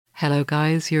Hello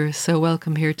guys, you're so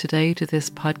welcome here today to this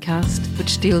podcast,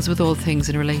 which deals with all things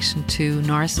in relation to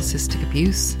narcissistic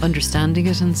abuse, understanding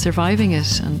it and surviving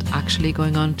it, and actually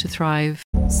going on to thrive.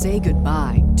 Say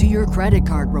goodbye to your credit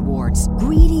card rewards.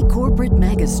 Greedy corporate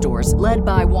mega stores, led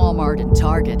by Walmart and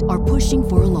Target, are pushing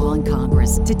for a law in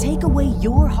Congress to take away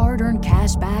your hard-earned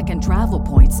cash back and travel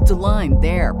points to line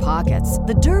their pockets.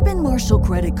 The Durbin-Marshall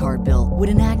credit card bill would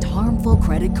enact harmful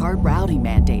credit card routing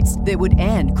mandates that would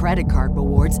end credit card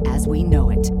rewards as we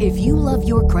know it. If you love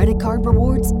your credit card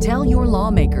rewards, tell your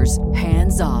lawmakers,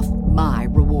 hands off my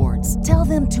rewards. Tell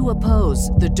them to oppose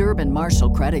the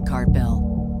Durbin-Marshall credit card bill.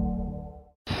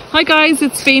 Hi guys,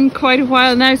 it's been quite a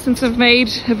while now since I've made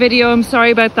a video. I'm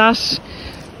sorry about that.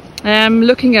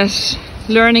 Looking at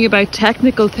learning about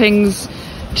technical things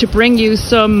to bring you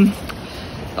some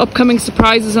upcoming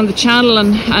surprises on the channel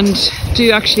and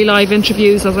do actually live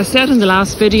interviews. As I said in the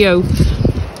last video,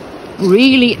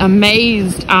 really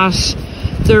amazed at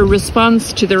the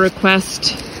response to the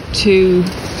request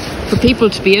for people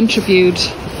to be interviewed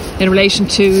in relation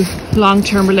to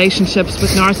long-term relationships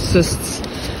with narcissists.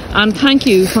 And thank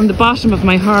you from the bottom of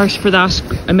my heart for that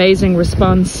amazing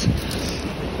response.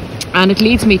 And it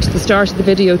leads me to the start of the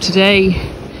video today.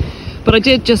 But I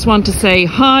did just want to say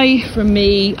hi from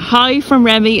me, hi from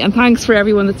Remy, and thanks for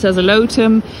everyone that says hello to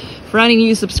him. For any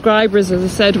new subscribers, as I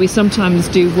said, we sometimes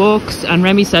do walks, and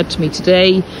Remy said to me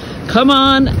today, come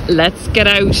on, let's get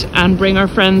out and bring our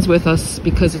friends with us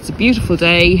because it's a beautiful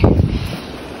day.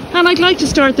 And I'd like to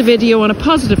start the video on a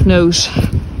positive note.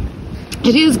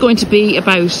 It is going to be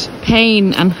about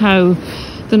pain and how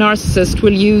the narcissist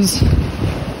will use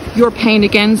your pain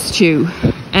against you.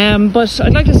 But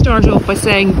I'd like to start off by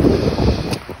saying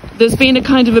there's been a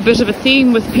kind of a bit of a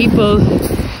theme with people,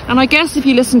 and I guess if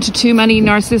you listen to too many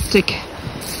narcissistic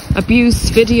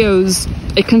abuse videos,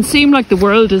 it can seem like the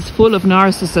world is full of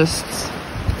narcissists.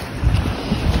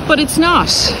 But it's not.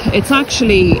 It's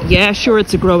actually, yeah, sure,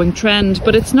 it's a growing trend,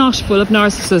 but it's not full of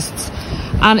narcissists.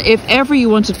 And if ever you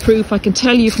wanted proof, I can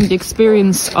tell you from the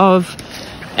experience of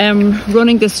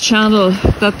running this channel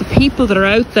that the people that are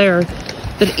out there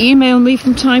that email me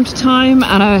from time to time,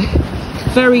 and a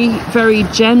very, very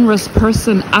generous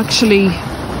person actually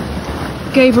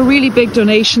gave a really big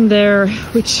donation there,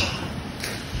 which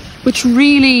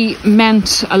really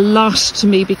meant a lot to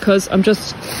me because I'm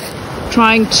just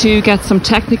trying to get some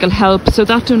technical help. So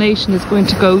that donation is going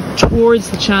to go towards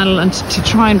the channel and to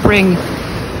try and bring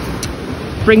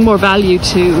more value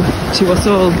to us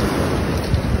all.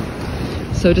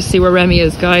 So just see where Remy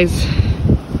is, guys.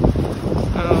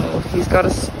 Oh, he's got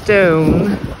a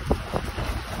stone.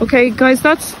 Okay, guys,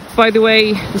 that's, by the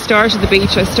way, the start of the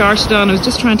beach I started on. I was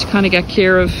just trying to kind of get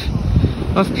clear of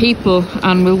people,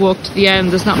 and we'll walk to the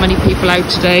end. There's not many people out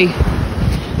today.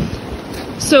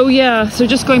 So yeah, so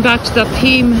just going back to that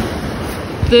theme,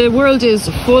 the world is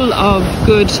full of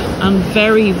good and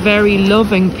very, very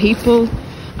loving people,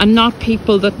 and not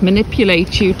people that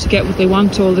manipulate you to get what they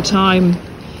want all the time.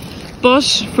 But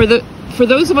for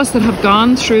those of us that have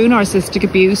gone through narcissistic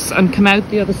abuse and come out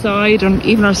the other side, and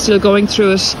even are still going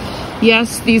through it,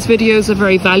 yes, these videos are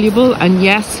very valuable, and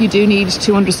yes, you do need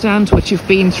to understand what you've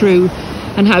been through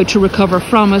and how to recover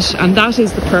from it, and that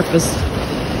is the purpose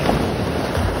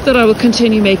that I will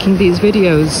continue making these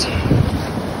videos.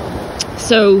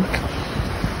 So,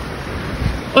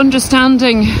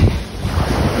 understanding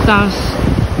that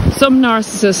some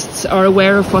narcissists are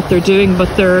aware of what they're doing,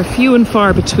 but they're few and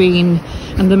far between,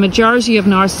 and the majority of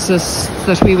narcissists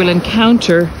that we will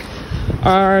encounter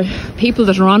are people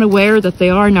that are unaware that they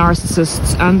are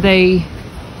narcissists, and they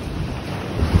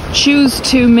choose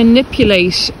to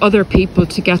manipulate other people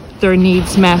to get their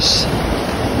needs met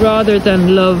rather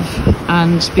than love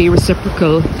and be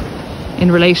reciprocal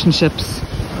in relationships.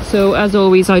 So as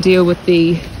always, I deal with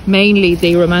mainly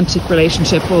the romantic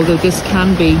relationship, although this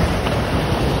can be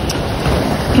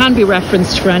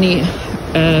referenced for any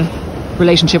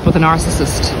relationship with a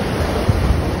narcissist.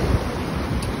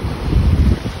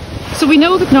 So we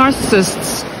know that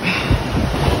narcissists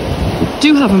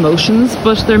do have emotions,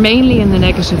 but they're mainly in the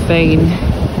negative vein,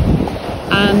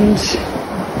 and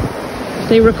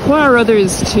they require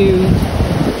others to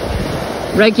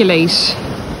regulate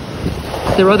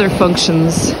their other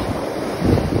functions,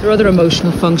 their other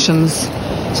emotional functions.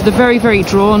 So they're very, very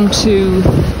drawn to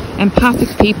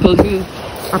empathic people who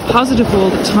are positive all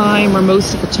the time, or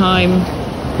most of the time,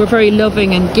 who are very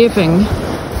loving and giving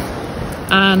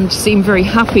and seem very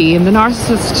happy. And the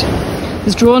narcissist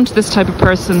is drawn to this type of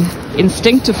person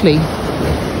instinctively,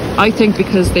 I think,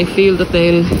 because they feel that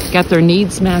they'll get their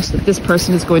needs met, that this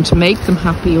person is going to make them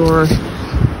happy or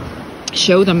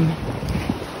show them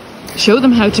show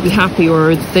them how to be happy,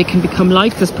 or they can become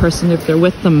like this person if they're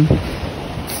with them.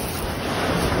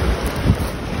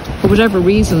 For whatever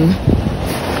reason,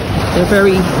 they're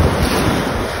very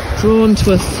drawn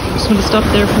to us. I just want to stop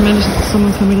there for a minute. There's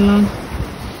someone coming along.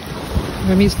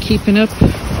 Remy's keeping up.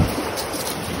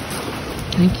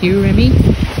 Thank you, Remy.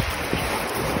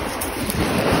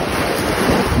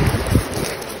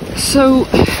 So,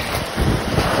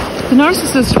 the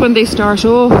narcissist, when they start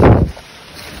off,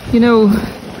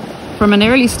 from an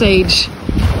early stage,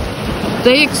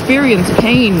 they experience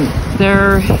pain.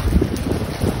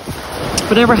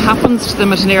 Whatever happens to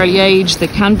them at an early age, they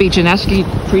can be genetically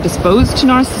predisposed to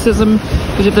narcissism,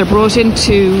 but if they're brought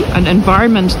into an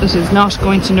environment that is not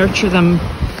going to nurture them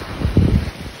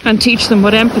and teach them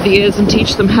what empathy is and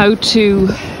teach them how to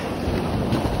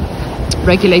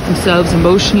regulate themselves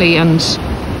emotionally and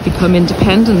become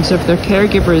independent of their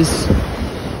caregivers,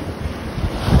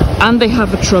 and they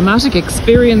have a traumatic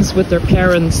experience with their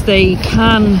parents, they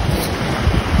can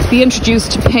be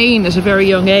introduced to pain at a very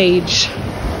young age.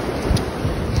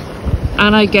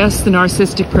 And I guess the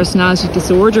narcissistic personality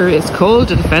disorder is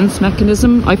called a defense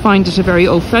mechanism. I find it a very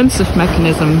offensive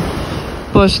mechanism,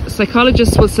 but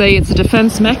psychologists will say it's a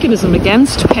defense mechanism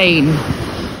against pain.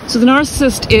 So the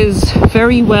narcissist is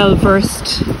very well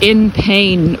versed in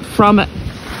pain from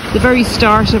the very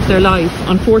start of their life,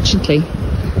 unfortunately.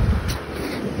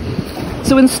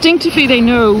 So instinctively they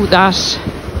know that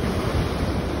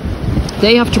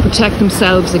they have to protect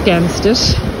themselves against it.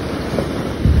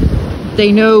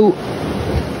 They know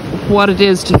what it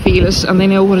is to feel it, and they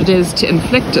know what it is to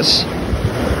inflict it.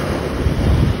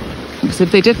 Because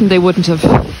if they didn't, they wouldn't have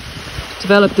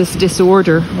developed this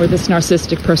disorder or this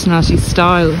narcissistic personality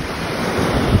style.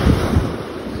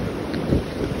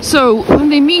 So when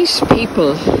they meet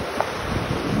people,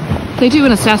 they do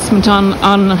an assessment on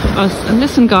us. And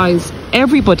listen, guys,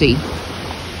 everybody,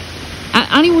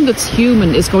 anyone that's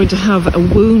human is going to have a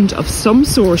wound of some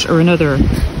sort or another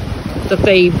that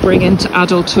they bring into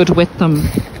adulthood with them.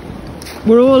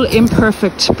 We're all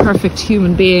imperfect, perfect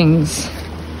human beings.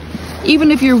 Even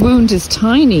if your wound is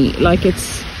tiny, like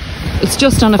it's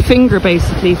just on a finger,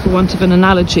 basically, for want of an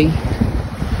analogy.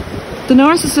 The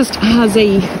narcissist has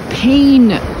a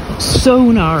pain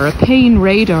sonar, a pain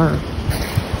radar,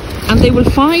 and they will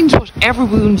find whatever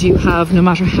wound you have, no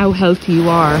matter how healthy you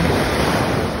are,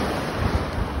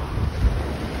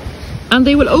 and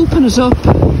they will open it up,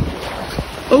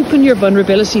 open your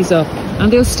vulnerabilities up,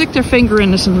 and they'll stick their finger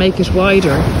in it and make it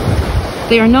wider.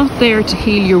 They are not there to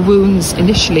heal your wounds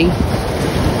initially,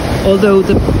 although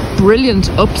the brilliant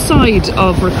upside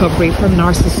of recovery from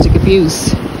narcissistic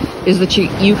abuse is that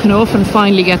you can often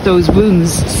finally get those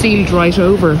wounds sealed right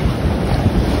over.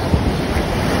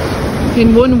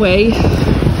 In one way,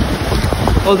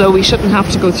 although we shouldn't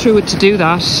have to go through it to do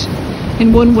that,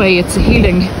 in one way it's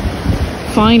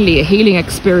finally a healing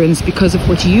experience because of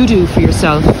what you do for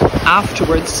yourself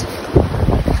afterwards.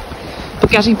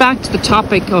 But getting back to the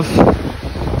topic of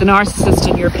the narcissist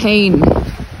and your pain,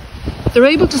 they're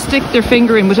able to stick their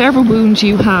finger in whatever wound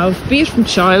you have, be it from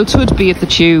childhood, be it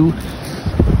that you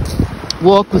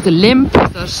walk with a limp,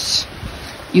 that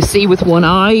you see with one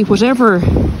eye, whatever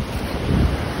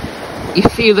you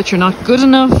feel that you're not good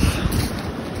enough,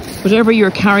 whatever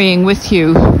you're carrying with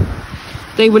you,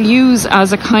 they will use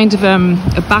as a kind of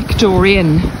a backdoor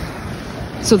in,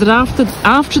 so that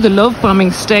after the love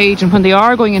bombing stage, and when they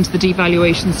are going into the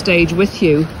devaluation stage with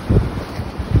you,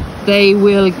 they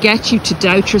will get you to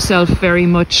doubt yourself very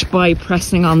much by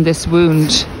pressing on this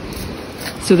wound,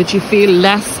 so that you feel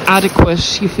less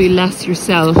adequate, you feel less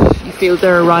yourself, you feel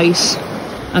they're right,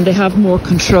 and they have more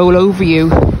control over you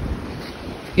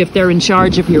if they're in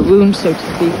charge of your wound, so to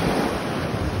speak.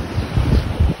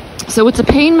 So it's a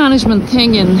pain management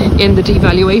thing in the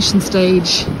devaluation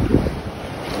stage.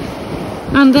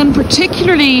 And then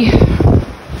particularly,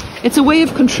 it's a way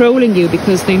of controlling you,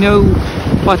 because they know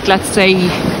what, let's say,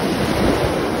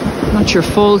 not your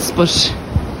faults, but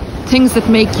things that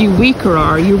make you weaker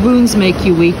are. Your wounds make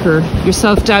you weaker. Your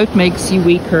self-doubt makes you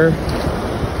weaker.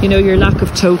 Your lack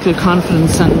of total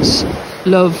confidence and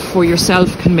love for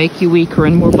yourself can make you weaker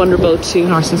and more vulnerable to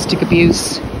narcissistic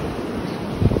abuse.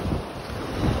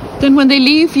 Then when they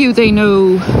leave you, they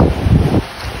know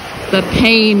that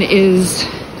pain is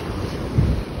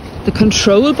the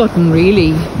control button,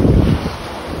 really.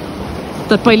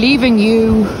 That by leaving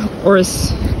you, or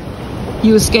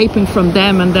you escaping from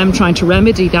them and them trying to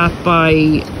remedy that by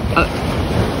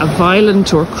a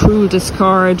violent or cruel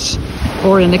discard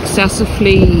or an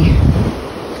excessively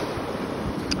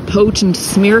potent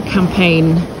smear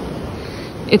campaign,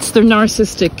 it's their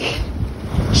narcissistic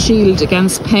shield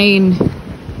against pain.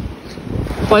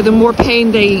 by the more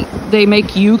pain they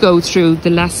make you go through, the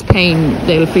less pain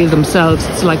they'll feel themselves.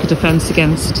 It's like a defense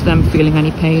against them feeling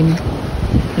any pain,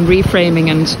 and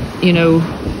reframing and, you know,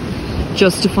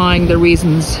 justifying their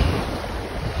reasons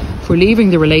for leaving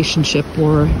the relationship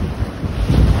or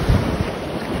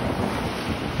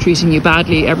treating you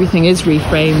badly. Everything is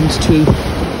reframed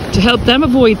to help them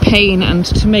avoid pain and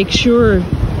to make sure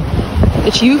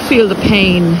that you feel the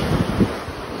pain.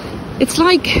 It's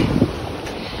like,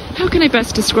 how can I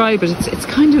best describe it? It's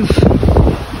kind of,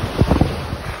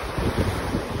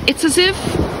 it's as if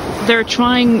they're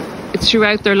trying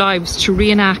throughout their lives to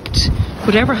reenact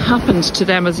whatever happened to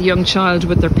them as a young child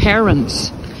with their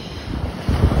parents.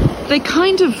 They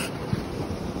kind of,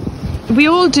 we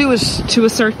all do it to a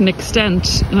certain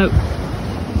extent. You know,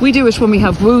 we do it when we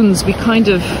have wounds. We kind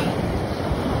of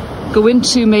go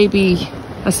into maybe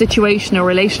a situation or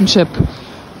relationship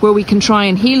where we can try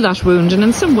and heal that wound, and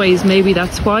in some ways maybe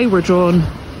that's why we're drawn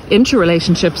into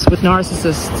relationships with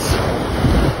narcissists,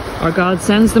 or God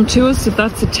sends them to us. If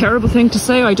that's a terrible thing to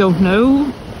say, I don't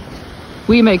know.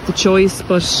 We make the choice,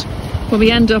 but when we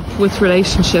end up with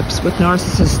relationships with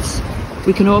narcissists,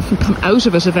 we can often come out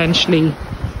of it eventually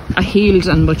a healed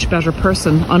and much better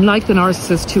person, unlike the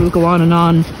narcissist who will go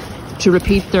on to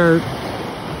repeat their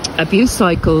abuse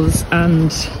cycles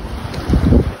and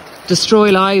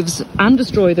destroy lives and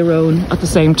destroy their own at the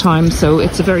same time. So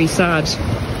it's a very sad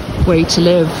way to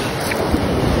live.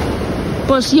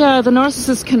 But yeah, the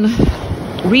narcissist can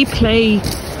replay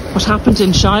what happened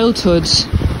in childhood,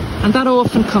 and that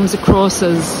often comes across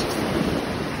as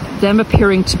them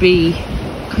appearing to be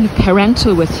kind of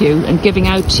parental with you and giving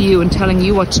out to you and telling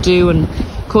you what to do and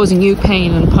causing you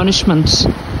pain and punishment.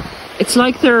 It's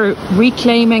like they're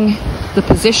reclaiming the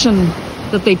position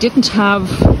that they didn't have,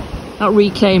 not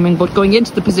reclaiming, but going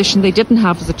into the position they didn't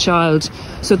have as a child.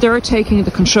 So they're taking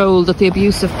the control that the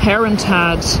abusive parent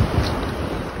had,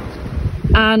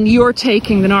 and you're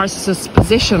taking the narcissist's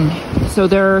position. So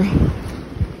they're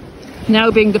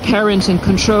now being the parent in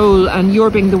control, and you're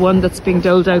being the one that's being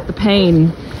doled out the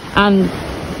pain. And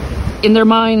in their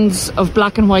minds of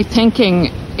black and white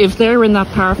thinking, if they're in that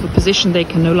powerful position, they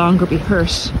can no longer be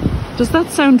hurt. Does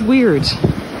that sound weird?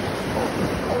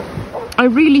 I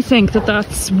really think that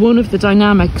that's one of the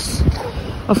dynamics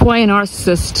of why a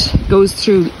narcissist goes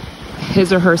through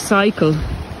his or her cycle.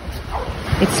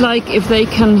 It's like if they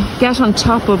can get on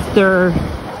top of their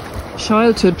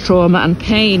childhood trauma and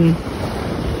pain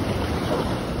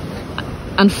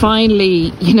and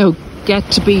finally, you know,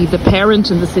 get to be the parent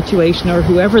in the situation, or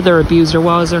whoever their abuser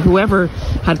was, or whoever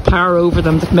had power over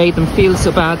them that made them feel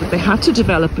so bad that they had to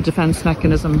develop a defense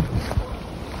mechanism.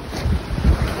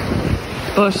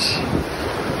 But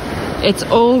it's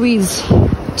always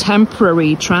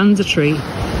temporary, transitory.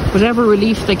 Whatever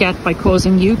relief they get by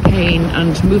causing you pain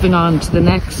and moving on to the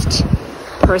next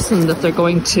person that they're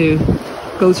going to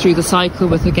go through the cycle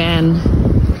with again,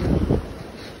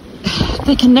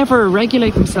 they can never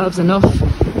regulate themselves enough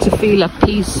to feel at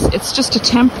peace. It's just a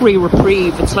temporary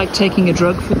reprieve. It's like taking a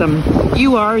drug for them.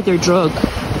 You are their drug.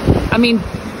 I mean,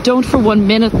 don't for 1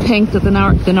 minute think that the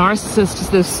narcissist is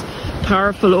this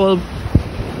powerful,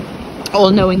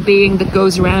 all-knowing being that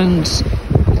goes around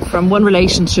from one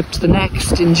relationship to the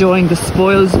next, enjoying the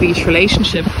spoils of each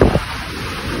relationship.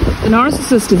 The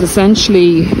narcissist is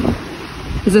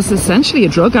essentially a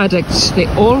drug addict. They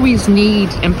always need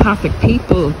empathic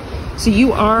people. So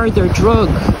you are their drug.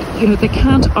 You know, they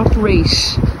can't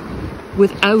operate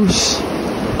without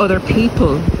other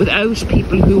people, without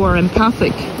people who are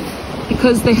empathic,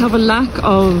 because they have a lack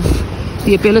of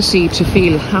the ability to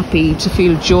feel happy, to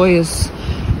feel joyous.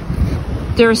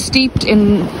 They're steeped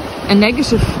in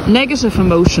negative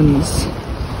emotions,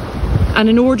 and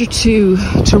in order to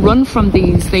run from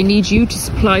these, they need you to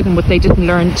supply them what they didn't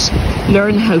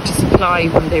learn how to supply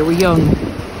when they were young.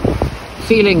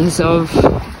 Feelings of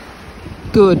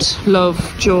good,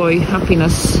 love, joy,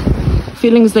 happiness,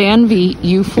 feelings they envy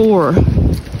you for.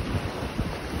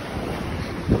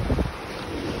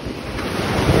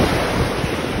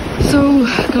 So,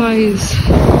 guys,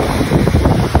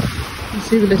 you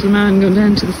see the little man going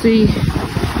down to the sea.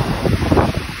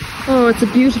 Oh, it's a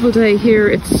beautiful day here.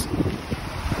 It's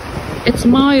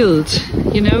mild,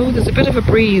 you know, there's a bit of a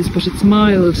breeze, but it's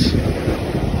mild.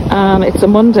 It's a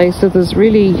Monday, so there's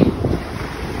really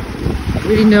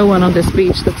no one on this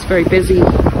beach that's very busy.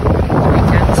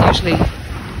 Weekends usually.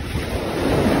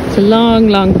 It's a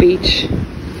long beach,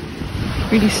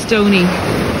 really stony.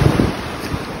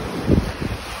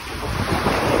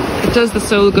 It does the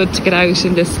soul good to get out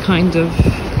in this kind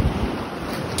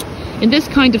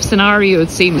of scenario. It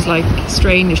seems like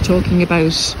strange talking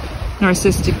about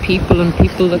narcissistic people and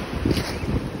people that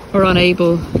or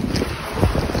unable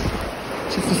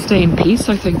to sustain peace,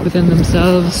 I think, within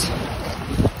themselves.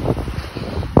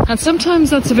 And sometimes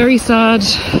that's a very sad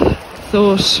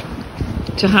thought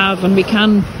to have, and we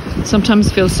can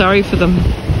sometimes feel sorry for them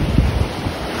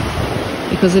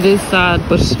because it is sad,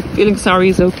 but feeling sorry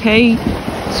is okay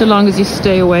so long as you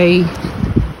stay away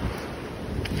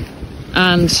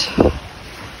and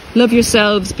love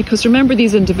yourselves, because remember,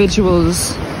 these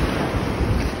individuals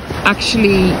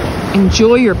actually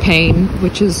enjoy your pain,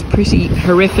 which is pretty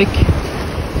horrific.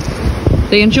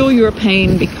 They enjoy your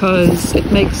pain because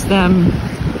it makes them,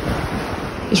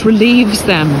 it relieves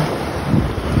them.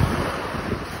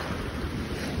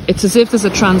 It's as if there's a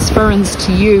transference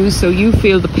to you, so you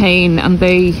feel the pain and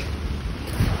they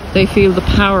feel the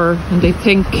power, and they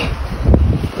think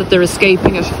that they're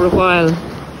escaping it for a while,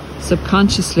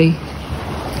 subconsciously,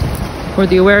 or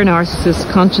the aware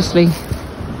narcissist consciously.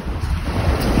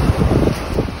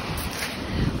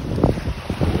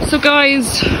 So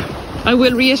guys, I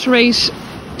will reiterate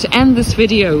to end this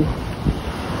video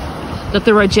that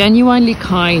there are genuinely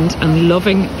kind and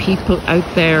loving people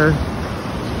out there.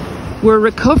 We're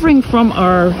recovering from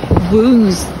our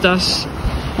wounds that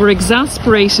were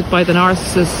exasperated by the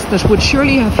narcissist, that would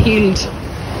surely have healed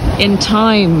in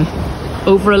time,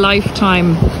 over a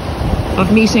lifetime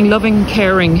of meeting loving,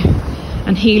 caring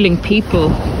and healing people.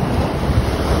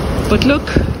 But look,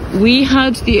 we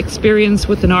had the experience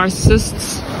with the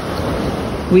narcissists.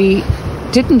 We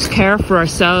didn't care for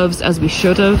ourselves as we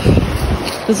should have.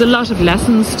 There's a lot of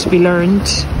lessons to be learned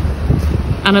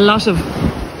and a lot of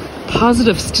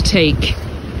positives to take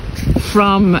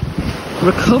from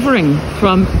recovering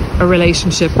from a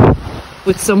relationship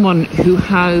with someone who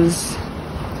has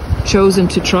chosen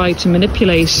to try to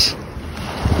manipulate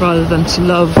rather than to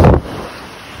love.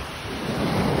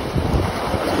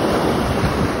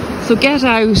 So get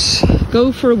out,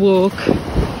 go for a walk,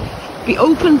 be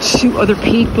open to other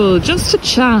people, just to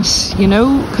chat, you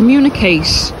know,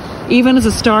 communicate, even as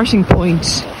a starting point.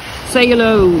 Say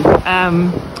hello.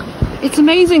 It's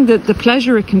amazing that the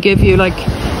pleasure it can give you. Like,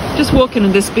 just walking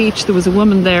on this beach, there was a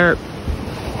woman there,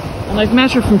 and I've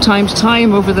met her from time to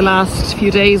time over the last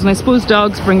few days, and I suppose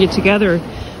dogs bring you together.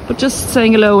 But just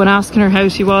saying hello and asking her how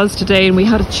she was today, and we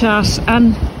had a chat.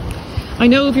 And I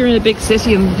know if you're in a big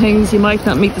city and things, you might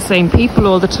not meet the same people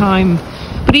all the time,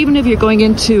 but even if you're going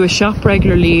into a shop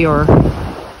regularly or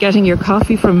getting your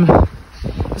coffee from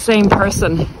the same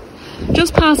person,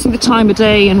 just passing the time of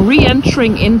day and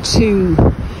re-entering into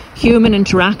human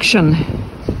interaction,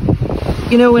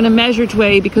 you know, in a measured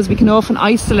way, because we can often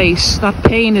isolate. That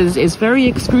pain is very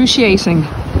excruciating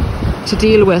to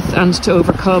deal with and to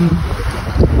overcome.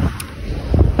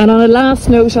 And on a last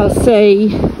note, I'll say,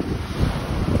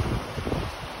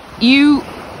 you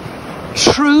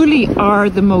truly are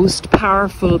the most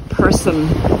powerful person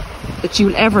that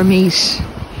you'll ever meet.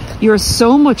 You're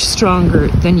so much stronger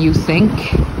than you think.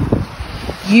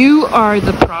 You are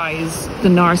the prize the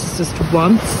narcissist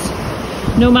wants.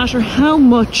 No matter how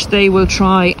much they will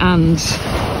try and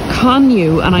con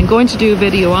you, and I'm going to do a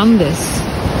video on this,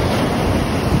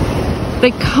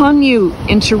 they con you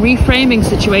into reframing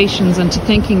situations and to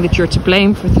thinking that you're to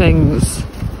blame for things.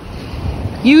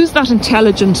 Use that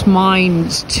intelligent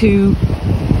mind to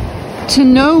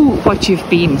know what you've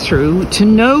been through, to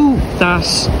know that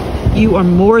you are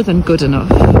more than good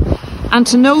enough, and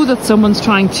to know that someone's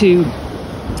trying to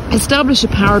establish a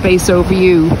power base over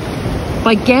you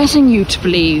by getting you to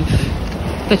believe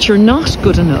that you're not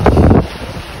good enough,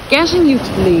 getting you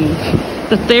to believe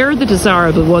that they're the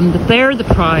desirable one, that they're the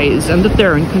prize, and that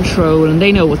they're in control and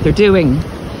they know what they're doing.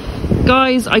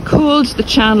 Guys, I called the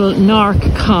channel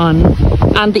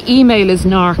NarcCon and the email is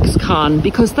NarcsCon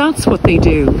because that's what they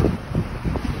do.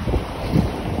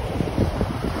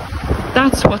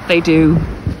 That's what they do.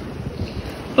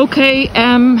 Okay,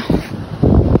 I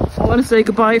want to say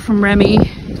goodbye from Remy.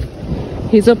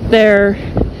 He's up there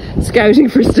scouting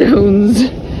for stones.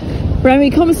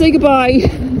 Remy, come and say goodbye.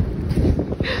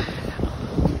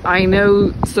 I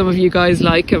know some of you guys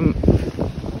like him,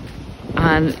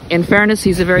 and in fairness,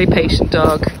 he's a very patient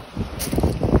dog.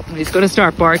 He's going to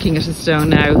start barking at a stone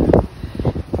now.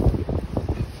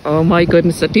 Oh my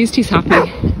goodness, at least he's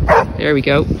happy. There we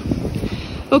go.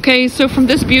 Okay, so from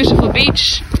this beautiful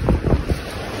beach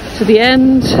to the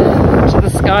end, to the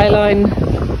skyline,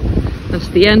 and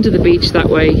to the end of the beach that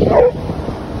way.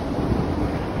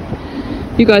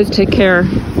 You guys take care.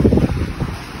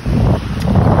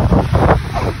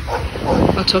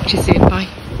 I'll talk to you soon. Bye.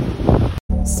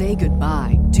 Say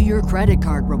goodbye to your credit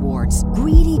card rewards.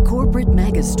 Greedy corporate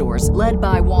mega stores, led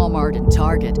by Walmart and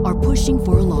Target, are pushing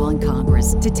for a law in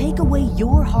Congress to take away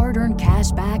your hard-earned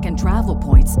cash back and travel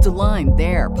points to line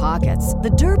their pockets. The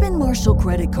Durbin-Marshall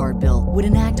credit card bill would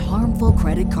enact harmful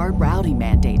credit card routing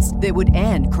mandates that would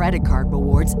end credit card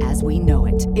rewards as we know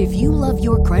it. If you love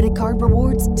your credit card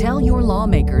rewards, tell your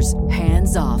lawmakers,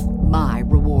 hands off my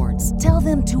rewards. Tell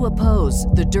them to oppose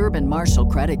the Durbin-Marshall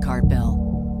credit card bill.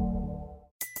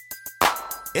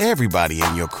 Everybody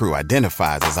in your crew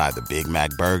identifies as either Big Mac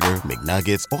Burger,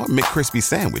 McNuggets, or McCrispy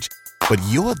Sandwich. But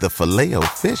you're the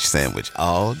Filet-O-Fish Sandwich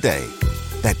all day.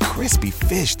 That crispy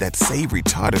fish, that savory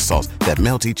tartar sauce, that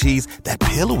melty cheese, that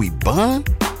pillowy bun.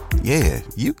 Yeah,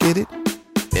 you get it.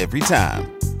 Every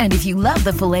time. And if you love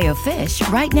the Filet-O-Fish,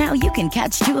 right now you can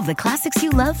catch two of the classics you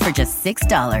love for just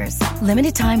 $6.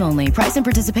 Limited time only. Price and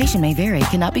participation may vary.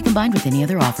 Cannot be combined with any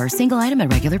other offer. Single item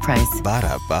at regular price.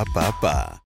 Ba-da-ba-ba-ba.